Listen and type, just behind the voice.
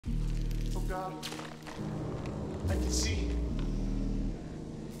God. I can see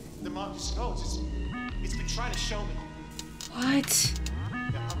the Marcus knows. It's been trying to show me. What?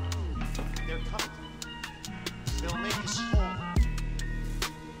 They're coming. They'll make us whole.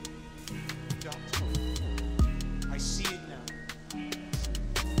 Doctor, I see it now.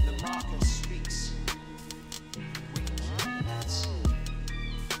 The Marcus speaks. We can't.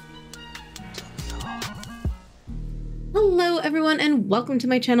 Hello everyone and welcome to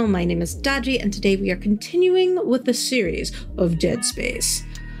my channel. My name is Daji and today we are continuing with the series of Dead Space.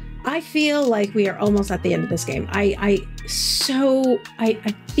 I feel like we are almost at the end of this game. I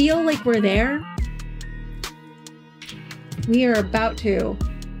feel like we're there. We are about to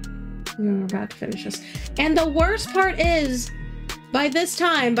finish this. And the worst part is, by the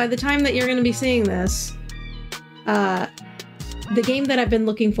time that you're going to be seeing this, the game that I've been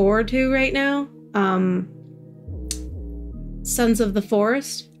looking forward to right now, Sons of the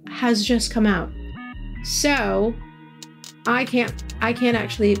Forest, has just come out. So I can't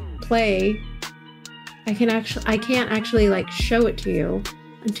actually play. I can't actually like show it to you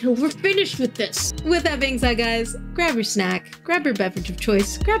until we're finished with this. With that being said, guys, grab your snack, grab your beverage of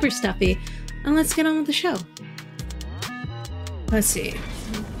choice, grab your stuffy, and let's get on with the show. Let's see.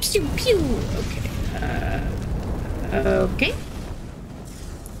 Pew pew. Okay. Okay.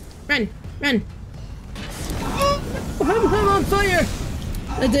 Run, run. Oh, I'm on fire.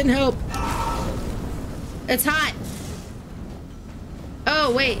 That didn't help. It's hot.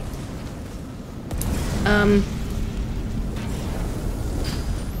 Oh, wait. Can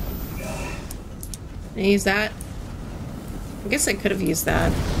I use that? I guess I could have used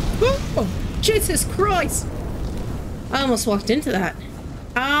that. Oh, Jesus Christ! I almost walked into that.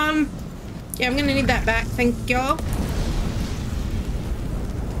 Yeah, I'm gonna need that back. Thank y'all.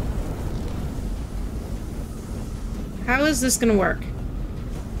 How is this gonna work?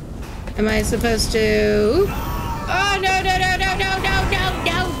 Am I supposed to... Oh, no, no, no, no, no, no, no,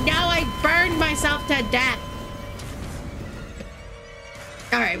 no, no, I burned myself to death.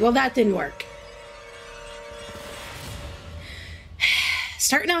 All right, well, that didn't work.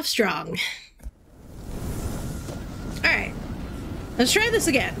 Starting off strong. All right, let's try this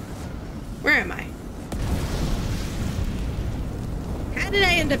again. Where am I? How did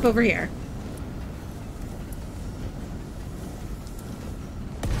I end up over here?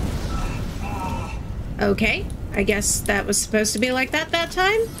 Okay, I guess that was supposed to be like that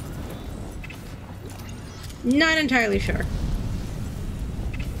time? Not entirely sure.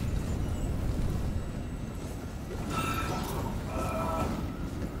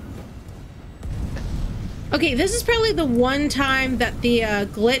 Okay, this is probably the one time that the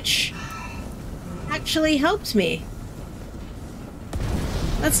glitch actually helped me.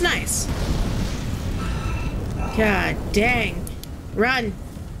 That's nice. God dang. Run.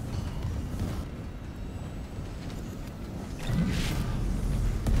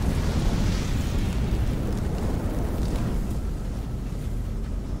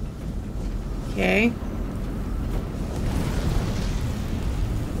 Okay.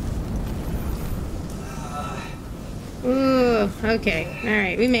 Ooh, okay. All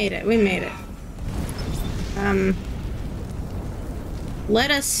right, we made it. We made it.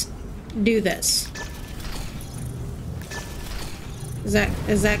 Let us do this. Is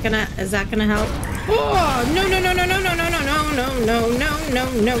that gonna help? Oh, no, no, no, no, no, no, no, no, no, no, no, no, no,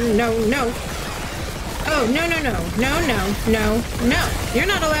 no, no, no. Oh, no, no, no, no, no, no, no. You're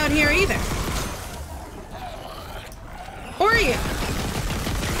not allowed here either. Or are you?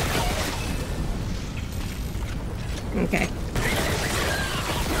 Okay.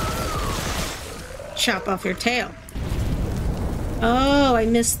 Chop off your tail. Oh, I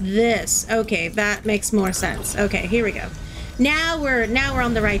missed this. Okay, that makes more sense. Okay, here we go. Now we're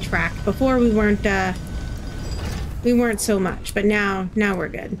on the right track. Before we weren't so much, but now we're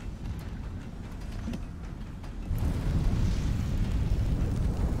good.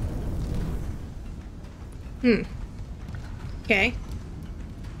 Okay.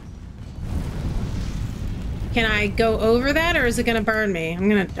 Can I go over that, or is it gonna burn me? I'm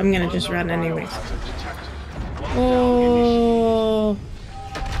gonna just run anyways. Oh.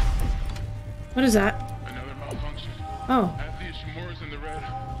 What is that? Another malfunction. Oh. Have the Ishimura's in the red.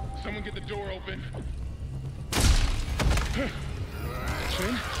 Someone get the door open.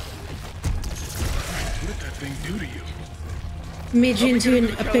 Chin? What did that thing do to you? Made you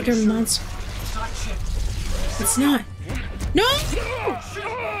into a bigger monster. It's not. No!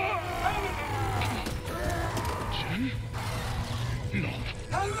 Jen? No.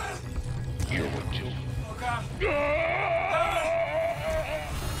 You're what killed.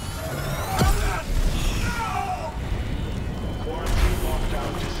 Quarantine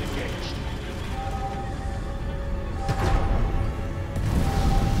lockdown disengaged.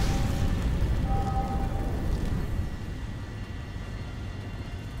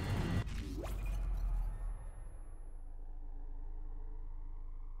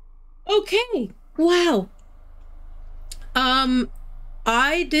 Okay. Wow.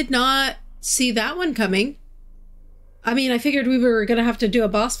 I did not see that one coming. I mean, I figured we were gonna have to do a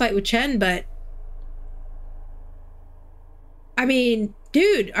boss fight with Chen, but I mean,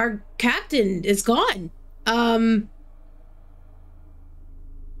 dude, our captain is gone. Oh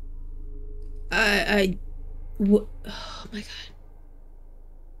my god.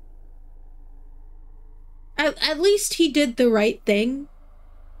 At least he did the right thing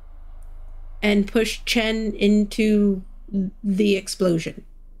and pushed Chen into the explosion.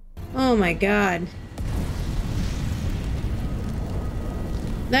 Oh my god.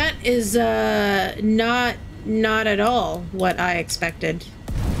 That is not at all what I expected.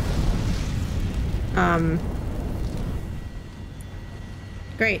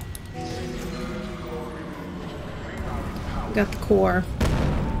 Great. Got the core.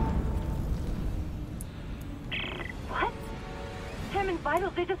 What? Hammond's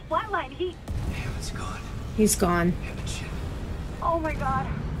vitals, they just flatlined. Hammond's gone. He's gone. Hammond. Oh my god.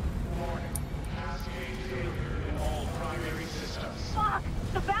 Fuck!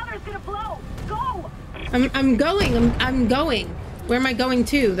 The Valor's gonna blow! Go! I'm going. I'm going. Where am I going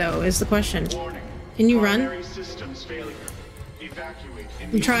to, though, is the question. Can you run?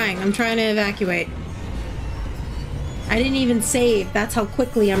 I'm trying to evacuate. I didn't even save. That's how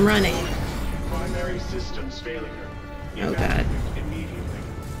quickly I'm running. Oh god.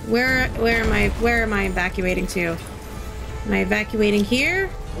 Where am I evacuating to? Am I evacuating here?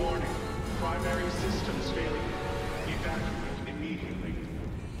 Warning. Primary systems failure. Evacuate immediately.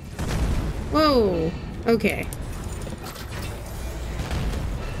 Whoa. Okay.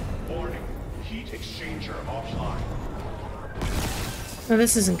 Warning. Heat exchanger offline. Oh,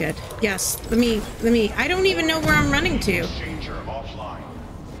 this isn't good. Yes. Let me. I don't even know where I'm running to. Exchanger offline.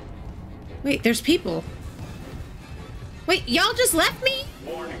 Wait, there's people. Wait, y'all just left me?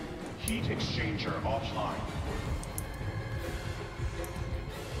 Warning. Heat exchanger offline.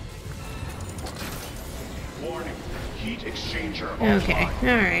 Warning. Heat exchanger offline. Okay.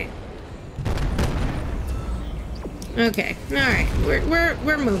 All right. Okay. All right.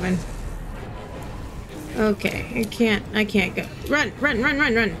 We're moving. Okay. I can't go. Run.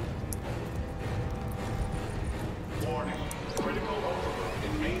 Warning. Critical overload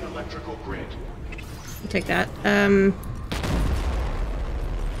in main electrical grid. I'll take that.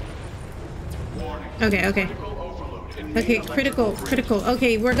 Warning. Okay. Critical overload in main Okay, electrical critical. grid.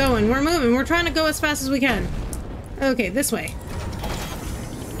 Okay, we're going. We're moving. We're trying to go as fast as we can. Okay, this way.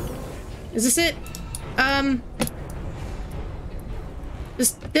 Is this it?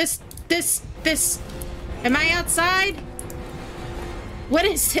 This. Am I outside? What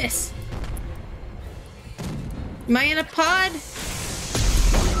is this? Am I in a pod?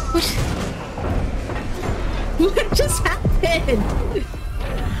 What just happened?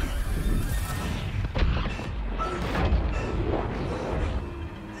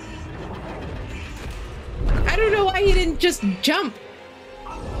 I don't know why he didn't just jump.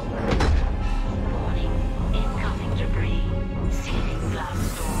 Incoming debris. Sealing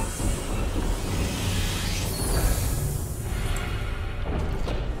blast door.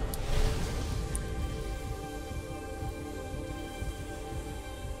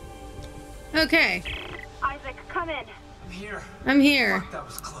 Okay, Isaac, come in. I'm here. I'm here. Fuck, that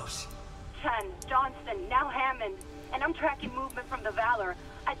was close. Chen, Johnston, now Hammond. And I'm tracking movement from the Valor.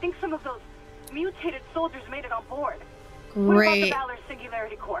 I think some of those mutated soldiers made it on board. What about Great. the Valor's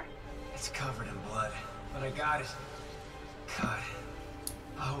singularity core? It's covered in blood, but I got it. God,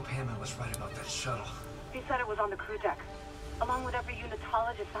 I hope Hammond was right about that shuttle. He said it was on the crew deck, along with every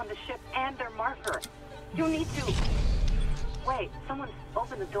unitologist on the ship and their marker. You need to... Wait, someone's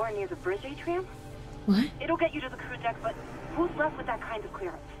opened the door near the bridge atrium? What? It'll get you to the crew deck, but who's left with that kind of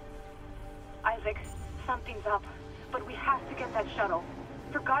clearance? Isaac, something's up, but we have to get that shuttle.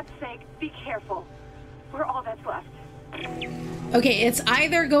 For God's sake, be careful. We're all that's left. Okay, it is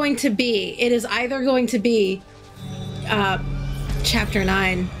either going to be Chapter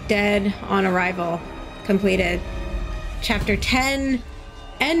 9, Dead on Arrival, completed. Chapter 10,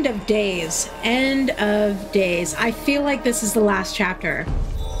 End of Days. End of Days. I feel like this is the last chapter.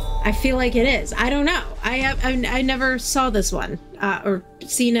 I feel like it is. I don't know. I never saw this one or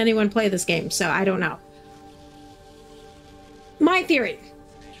seen anyone play this game, so I don't know. My theory.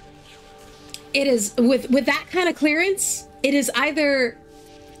 It is with that kind of clearance, it is either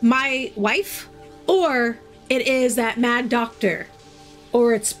my wife or it is that mad doctor,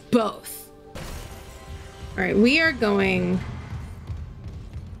 or it's both. All right, we are going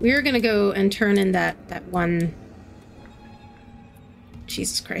to go and turn in that one,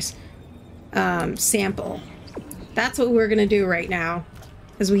 Jesus Christ, sample. That's what we're going to do right now.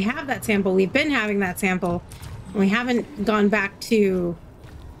 Because we have that sample. We've been having that sample. And we haven't gone back to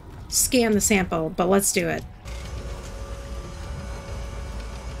scan the sample, but let's do it.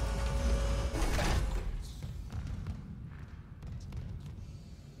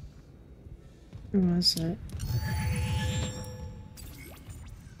 Where was it?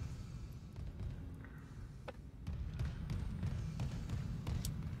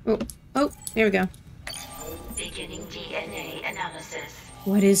 Oh, there we go. Beginning DNA analysis.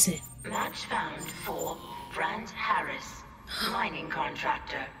 What is it? Match found for Brand Harris, mining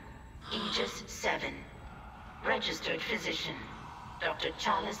contractor, Aegis 7. Registered physician, Dr.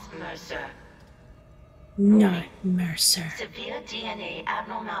 Chalice Mercer. Not Mercer. Severe DNA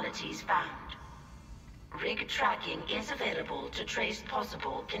abnormalities found. Rig tracking is available to trace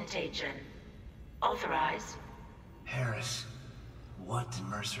possible contagion. Authorize. Harris, what did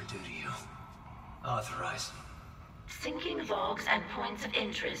Mercer do to you? Authorize. Syncing logs and points of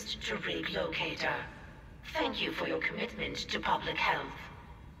interest to Rig Locator. Thank you for your commitment to public health.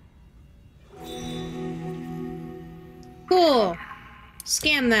 Cool.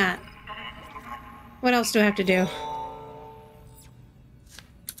 Scan that. What else do I have to do?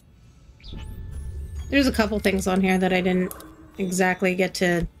 There's a couple things on here that I didn't exactly get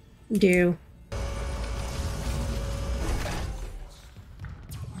to do.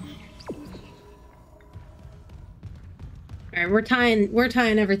 Alright, we're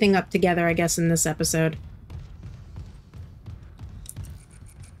tying everything up together, I guess, in this episode.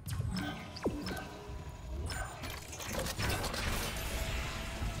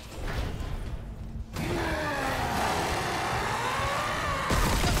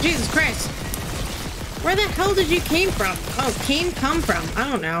 Jesus Christ! Where the hell did you came from? Oh, come from?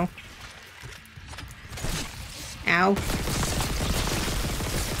 I don't know. Ow.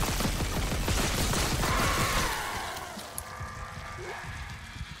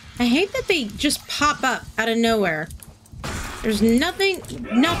 I hate that they just pop up out of nowhere. There's nothing.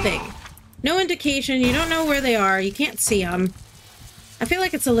 No indication. You don't know where they are. You can't see them. I feel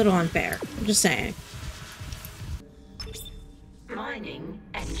like it's a little unfair. I'm just saying. Mining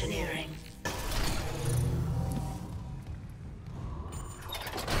engineering.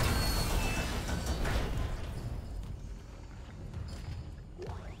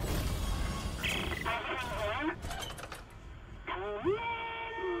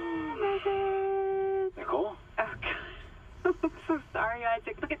 Nicole? Oh, God. I'm so sorry,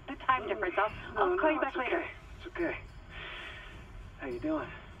 Isaac. Look at the time difference. I'll call you back later. It's okay. How you doing?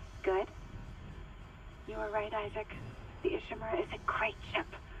 Good. You were right, Isaac. The Ishimura is a great ship.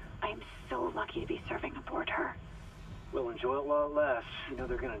 I am so lucky to be serving aboard her. We'll enjoy it while it lasts. You know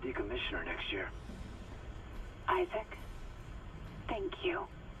they're going to decommission her next year. Isaac, thank you.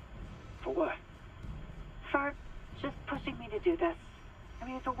 For what? For just pushing me to do this. I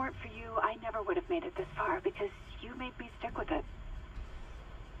mean, if it weren't for you, I never would have made it this far because you made me stick with it.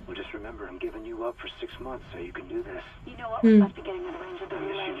 Well, just remember, I'm giving you up for 6 months so you can do this. You know what? We must be getting out of range of the I miss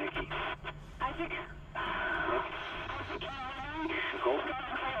relay. you, Nikki. Isaac? Nick? Nicole?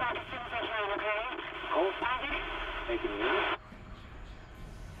 Nicole? Hey, can you hear me?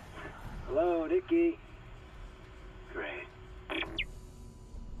 Hello, Nikki. Great.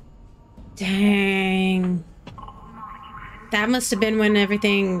 Dang. That must have been when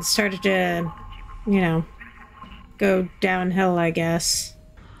everything started to, you know, go downhill, I guess.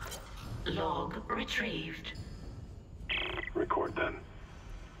 Log retrieved. Record then.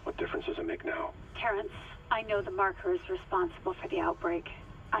 What difference does it make now? Terrence, I know the marker is responsible for the outbreak.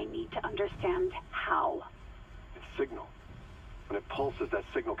 I need to understand how. It's signal. When it pulses, that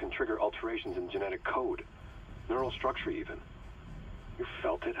signal can trigger alterations in genetic code. Neural structure, even. You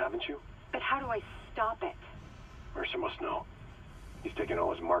felt it, haven't you? But how do I stop it? Mercer must know. He's taken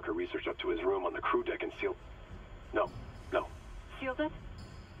all his marker research up to his room on the crew deck and sealed... No. Sealed it?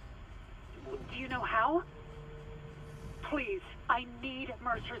 Do you know how? Please, I need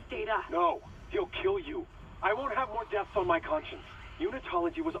Mercer's data. No! He'll kill you. I won't have more deaths on my conscience.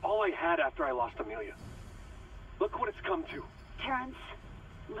 Unitology was all I had after I lost Amelia. Look what it's come to. Terrence,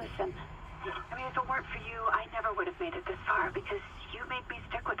 listen. I mean, if it weren't for you, I never would have made it this far because you made me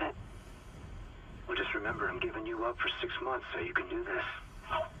stick with it. Well, just remember, I'm giving you up for 6 months so you can do this.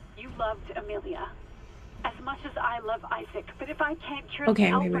 You loved Amelia as much as I love Isaac, but if I can't cure the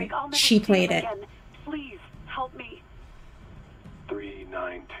Okay, outbreak, wait. I'll never She see played him it. again. Please, help me.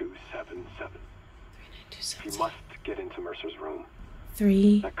 39277. You must get into Mercer's room.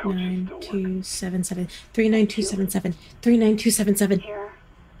 39277. 39277. 39277. Here.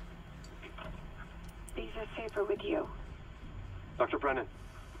 These are safer with you. Dr. Brennan.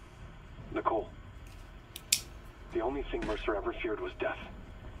 Nicole. The only thing Mercer ever feared was death.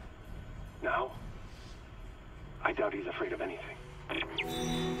 Now? I doubt he's afraid of anything.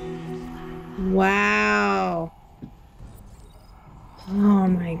 Wow. Oh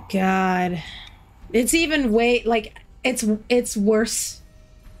my god. It's even like it's worse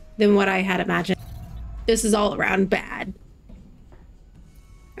than what I had imagined. This is all around bad.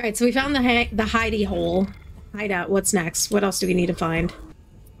 All right, so we found the hidey hole. Hideout. What's next? What else do we need to find?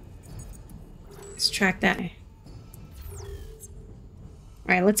 Let's track that. All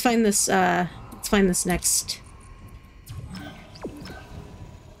right, let's find this next.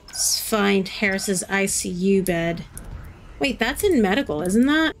 Let's find Harris's ICU bed. Wait, that's in medical, isn't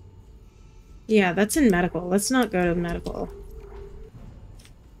that? Yeah, that's in medical. Let's not go to medical.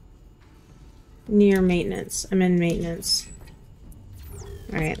 Near maintenance. I'm in maintenance.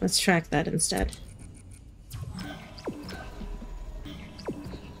 Alright, let's track that instead.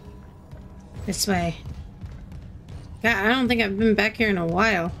 This way. God, I don't think I've been back here in a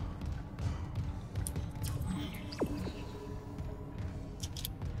while.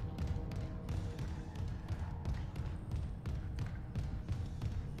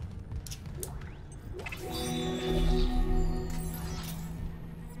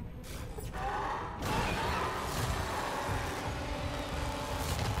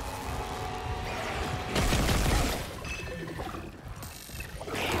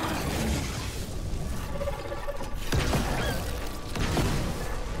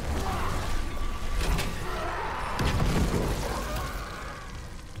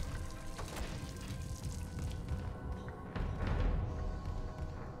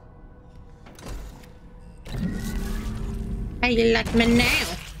 How you like me now?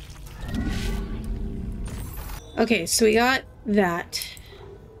 Okay, so we got that.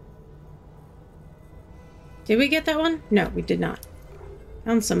 Did we get that one? No, we did not.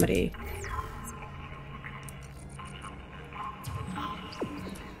 Found somebody.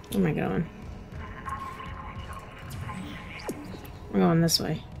 Where am I going? We're going this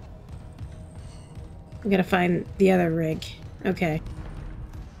way. We gotta find the other rig. Okay.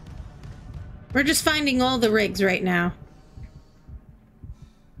 We're just finding all the rigs right now.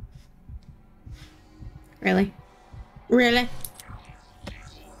 Really? Really? What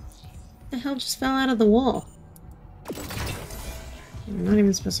the hell just fell out of the wall? I'm not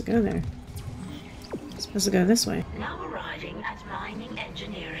even supposed to go there. I'm supposed to go this way. Now arriving at mining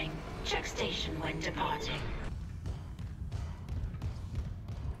engineering. Check station when departing.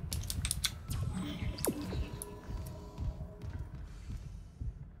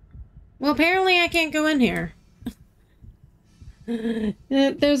 Well, apparently I can't go in here.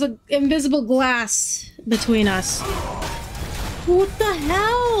 There's an invisible glass between us. What the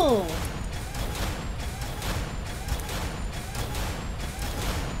hell?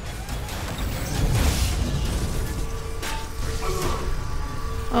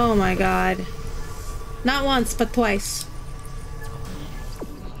 Oh my god. Not once, but twice.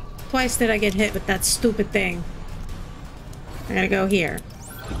 Twice did I get hit with that stupid thing. I gotta go here.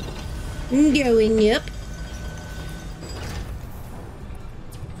 I'm going up.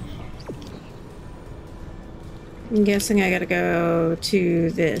 I'm guessing I gotta go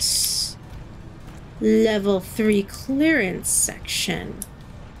to this level 3 clearance section.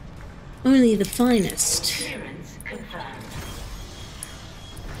 Only the finest. Clearance confirmed.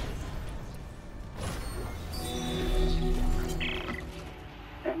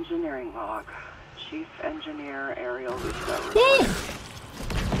 Engineering log. Chief Engineer Aerial Discovery.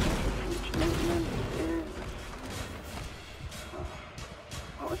 Maintenance is...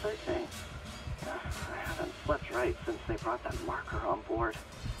 What was I saying? I haven't slept right since they brought that marker on board.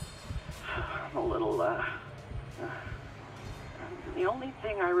 I'm a little, The only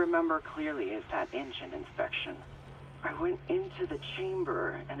thing I remember clearly is that engine inspection. I went into the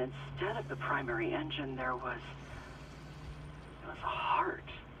chamber, and instead of the primary engine, there was a heart.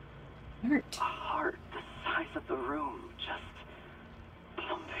 Heart? A heart the size of the room, just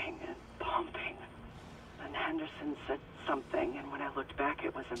pumping and pumping. Then Henderson said something, and when I looked back,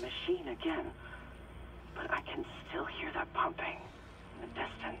 it was a machine again. But I can still hear that pumping in the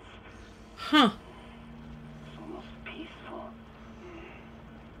distance. Huh. It's almost peaceful.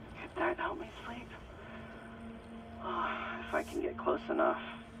 Could that help me sleep? Oh, if I can get close enough.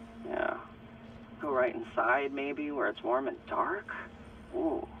 Yeah. Go right inside, maybe, where it's warm and dark.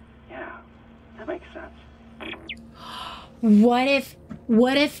 Ooh, yeah. That makes sense. What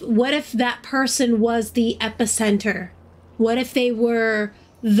if that person was the epicenter? What if they were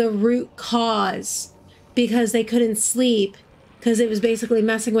the root cause because they couldn't sleep because it was basically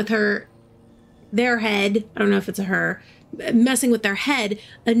messing with their head. I don't know if it's a her, messing with their head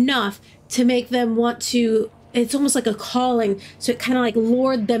enough to make them want to it's almost like a calling. So it kind of like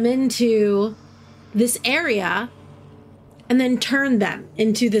lured them into this area and then turned them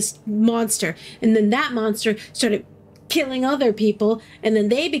into this monster. And then that monster started killing other people, and then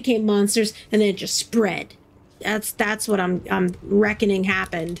they became monsters, and then it just spread. That's what I'm reckoning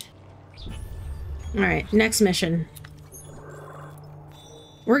happened. All right, next mission.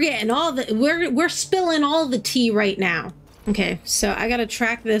 We're getting all the we're spilling all the tea right now. Okay, so I gotta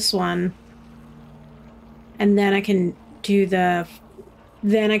track this one, and then I can do the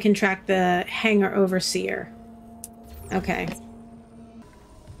track the hangar overseer. Okay.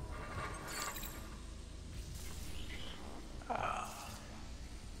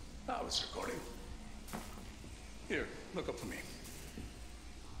 I was recording. Here, look up for me.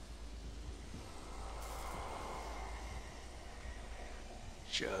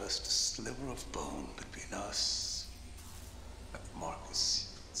 Just a sliver of bone between us and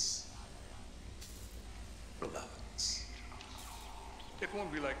Marcus' secrets. Relax. It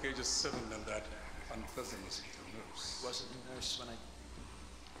won't be like ages 7 and that unpleasantness in your nerves. Wasn't a nurse when I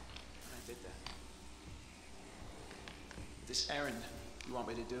did that. This errand you want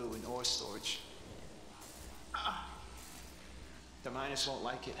me to do in ore storage. The miners won't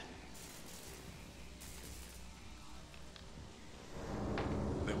like it.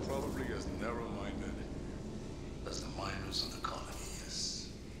 They're probably as narrow-minded as the miners in the colony is.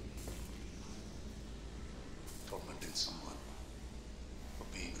 Tormenting someone for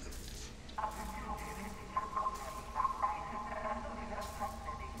being a little different.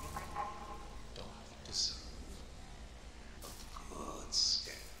 Don't deserve a good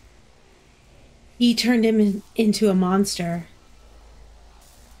scare. He turned him into a monster.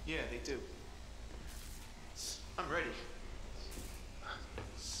 Yeah, they do. I'm ready.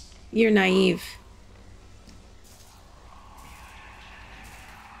 You're naive.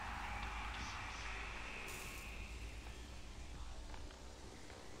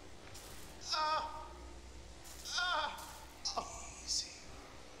 Easy.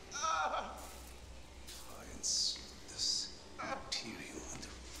 Try and slip this material in the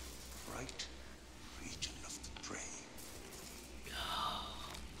right region of the brain.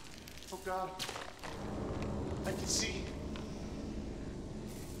 Oh God. I can see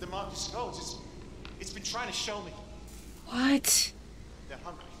the mark of skulls. It's been trying to show me. What? They're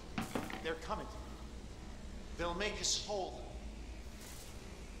hungry. They're coming. They'll make us whole.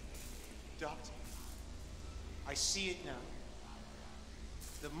 Doctor, I see it now.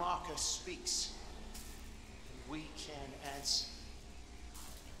 The marker speaks. And we can answer.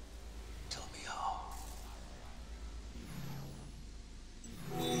 Tell me how.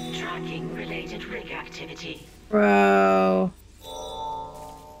 Tracking related rig activity. Bro.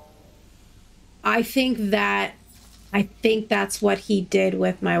 I think that's what he did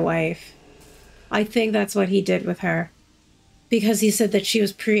with my wife. I think that's what he did with her. Because he said that she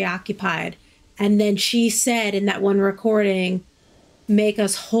was preoccupied. And then she said in that one recording, make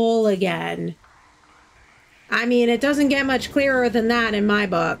us whole again. I mean, it doesn't get much clearer than that in my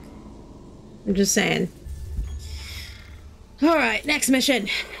book. I'm just saying. All right, next mission.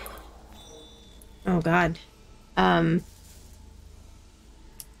 Oh, God. I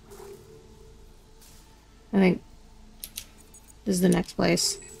think this is the next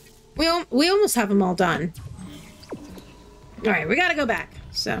place. We almost have them all done. All right, we gotta go back.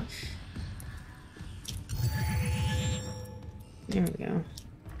 So there we go.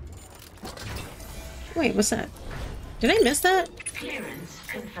 Wait, what's that? Did I miss that? Clearance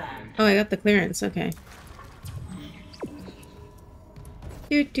confirmed. Oh, I got the clearance. Okay.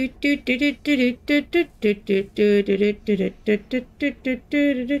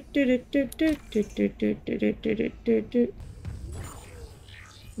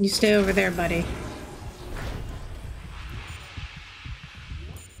 You stay over there, buddy.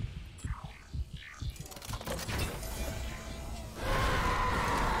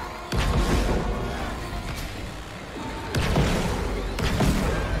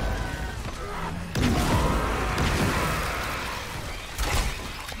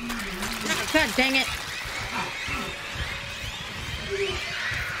 God dang it.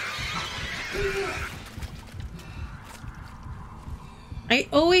 I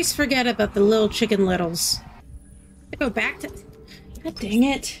always forget about the little chicken littles. I go back to... God dang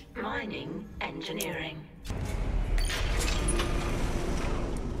it. Mining engineering.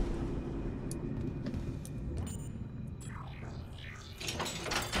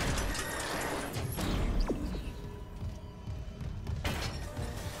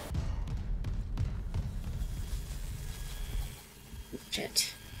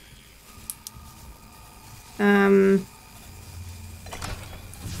 Shit.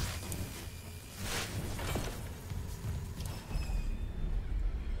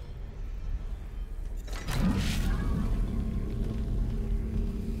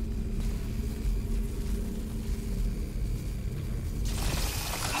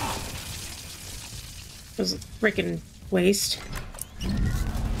 was a freaking waste.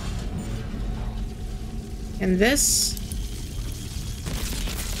 And this...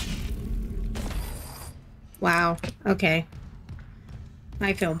 Wow, okay.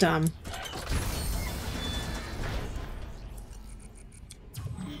 I feel dumb.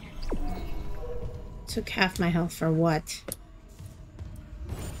 Took half my health for what?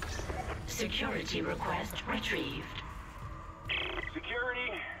 Security request retrieved.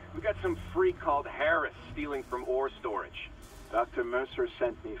 Security, we got some freak called Harris stealing from ore storage. Dr. Mercer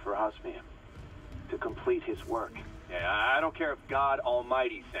sent me for osmium to complete his work. Yeah, I don't care if God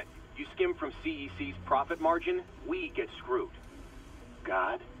Almighty sent you. You skim from CEC's profit margin, we get screwed.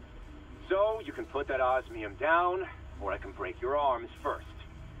 God? So, you can put that osmium down, or I can break your arms first.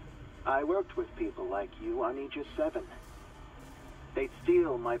 I worked with people like you on Aegis 7. They'd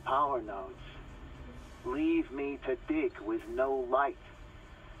steal my power nodes. Leave me to dig with no light.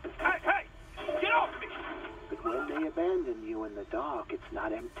 Hey, hey! Get off me! But when they abandon you in the dark, it's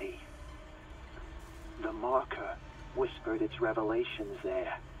not empty. The marker whispered its revelations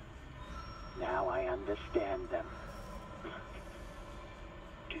there. Now I understand them.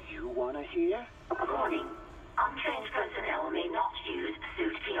 Do you want to hear? Warning. Untrained personnel may not use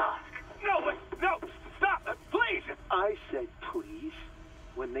suit kiosk. No, no! Stop! Please! I said please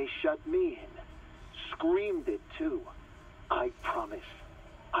when they shut me in. Screamed it too. I promise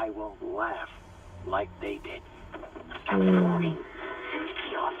I won't laugh like they did. Warning. Suit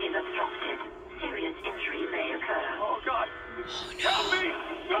kiosk is obstructed. Serious injury may occur. Oh, God! Help me!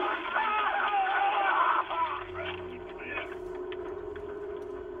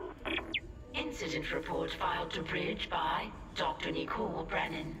 Incident report filed to Bridge by Dr. Nicole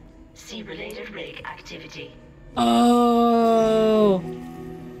Brennan. See related rig activity. Oh.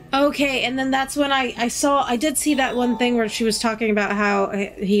 Okay, and then that's when I did see that one thing where she was talking about how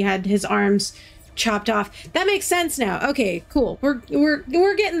he had his arms chopped off. That makes sense now. Okay, cool.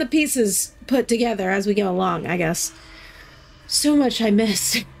 We're getting the pieces put together as we go along, I guess. So much I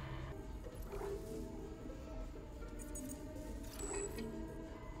missed.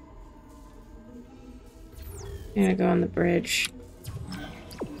 I'm gonna go on the bridge.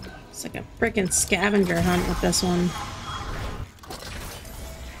 It's like a frickin' scavenger hunt with this one.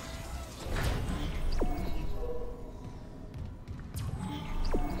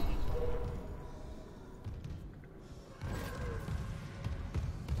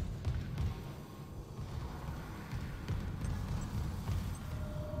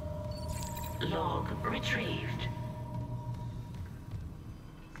 Log retrieved.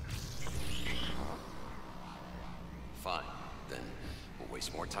 Fine, then we'll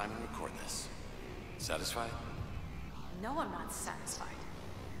waste more time and record this. Satisfied? No, I'm not satisfied.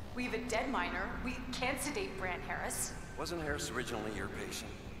 We have a dead miner. We can't sedate Brand Harris. Wasn't Harris originally your patient?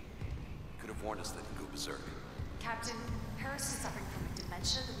 Could have warned us that he'd go berserk. Captain, Harris is suffering from a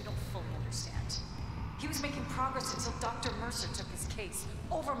dementia that we don't fully understand. He was making progress until Dr. Mercer took his case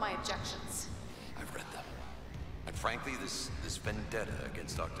over my objections. I've read them. And frankly, this vendetta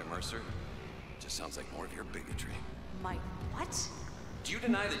against Dr. Mercer just sounds like more of your bigotry. My what? Do you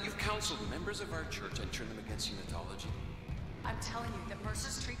deny that you've counseled members of our church and turned them against unitology? I'm telling you that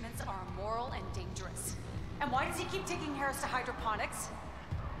Mercer's treatments are immoral and dangerous. And why does he keep taking Harris to hydroponics?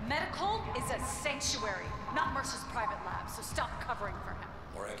 Medical is a sanctuary, not Mercer's private lab, so stop covering for him.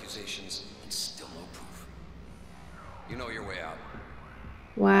 More accusations and still no proof. You know your way out.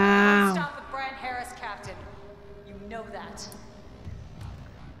 Wow. Don't stop with Brand Harris, Captain. You know that.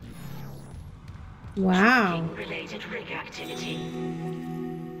 Wow. Related rig activity.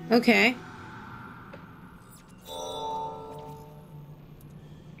 Okay.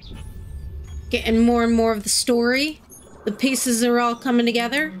 Getting more and more of the story. The pieces are all coming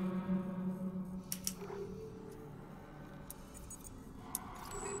together.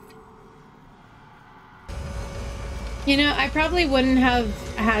 You know, I probably wouldn't have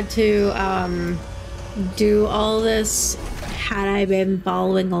had to do all this had I been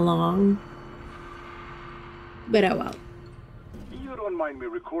following along. But oh well. You don't mind me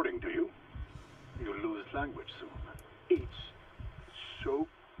recording, do you? You'll lose language soon. It's so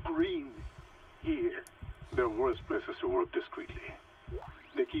green here. There are worse places to work discreetly.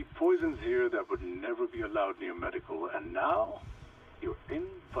 They keep poisons here that would never be allowed near medical, and now you're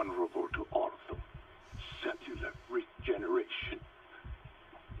invulnerable to all of them. Cellular regeneration.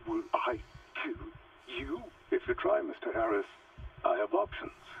 Will I kill you? If you try, Mr. Harris, I have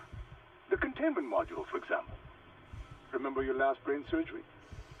options. The containment module, for example. Remember your last brain surgery?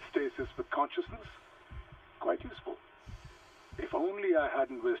 Stasis with consciousness? Quite useful. If only I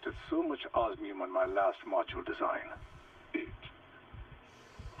hadn't wasted so much osmium on my last module design. It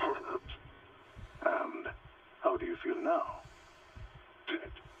hurt. And do you feel now?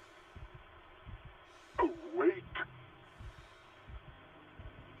 Dead. Awake.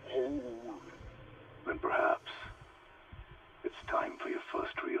 Whole. Then perhaps it's time for your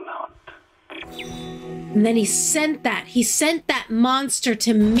first real hunt. And then he sent that monster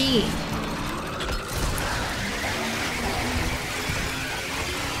to me.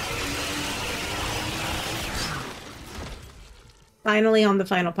 Finally on the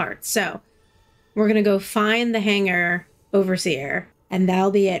final part. So we're gonna go find the hangar overseer, and that'll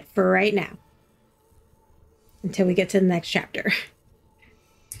be it for right now. Until we get to the next chapter.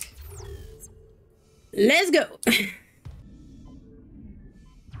 Let's go.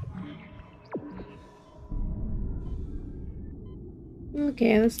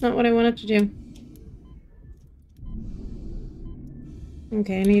 Okay, that's not what I wanted to do.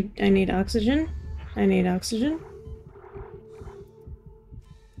 Okay, I need oxygen. I need oxygen.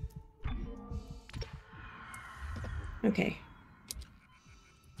 Okay.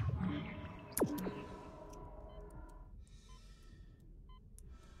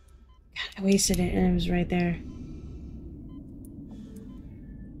 God, I wasted it and it was right there.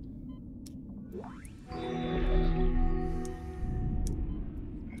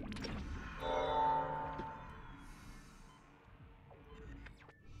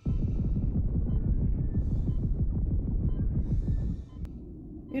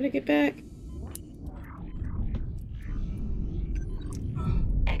 Gotta get back.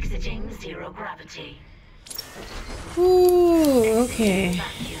 Exiting zero gravity. Ooh, okay.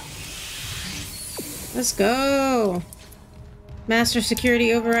 Let's go. Master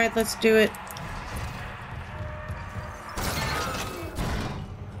security override, let's do it.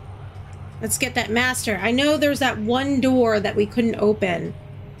 Let's get that master. I know there's that one door that we couldn't open.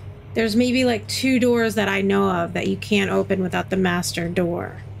 There's maybe like 2 doors that I know of that you can't open without the master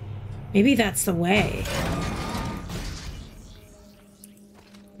door. Maybe that's the way.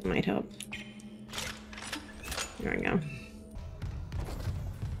 Might help. There we go.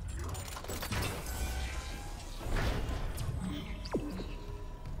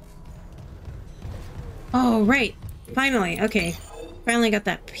 Oh, right. Finally. Okay. Finally got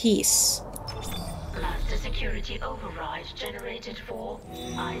that piece. Master security override generated for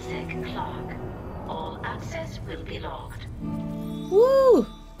Isaac Clarke. All access will be logged. Woo!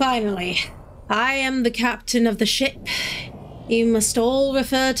 Finally. I am the captain of the ship. You must all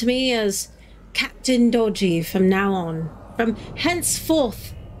refer to me as Captain Dodgy from now on. From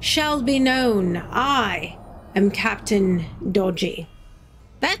henceforth shall be known I am Captain Dodgy.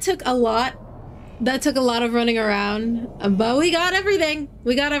 That took a lot. That took a lot of running around, but we got everything.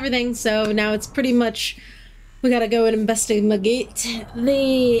 We got everything, so now it's pretty much we gotta go and investigate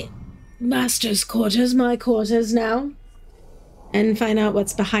the master's quarters, my quarters now, and find out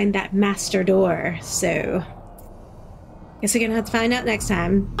what's behind that master door. So guess we're gonna have to find out next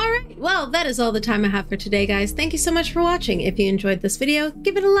time. Alright, well, that is all the time I have for today, guys. Thank you so much for watching. If you enjoyed this video,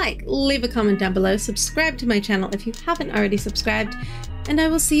 give it a like, leave a comment down below, subscribe to my channel if you haven't already subscribed, and I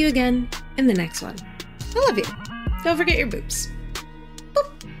will see you again in the next one. I love you. Don't forget your boobs.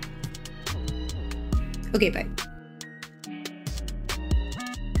 Boop. Okay, bye.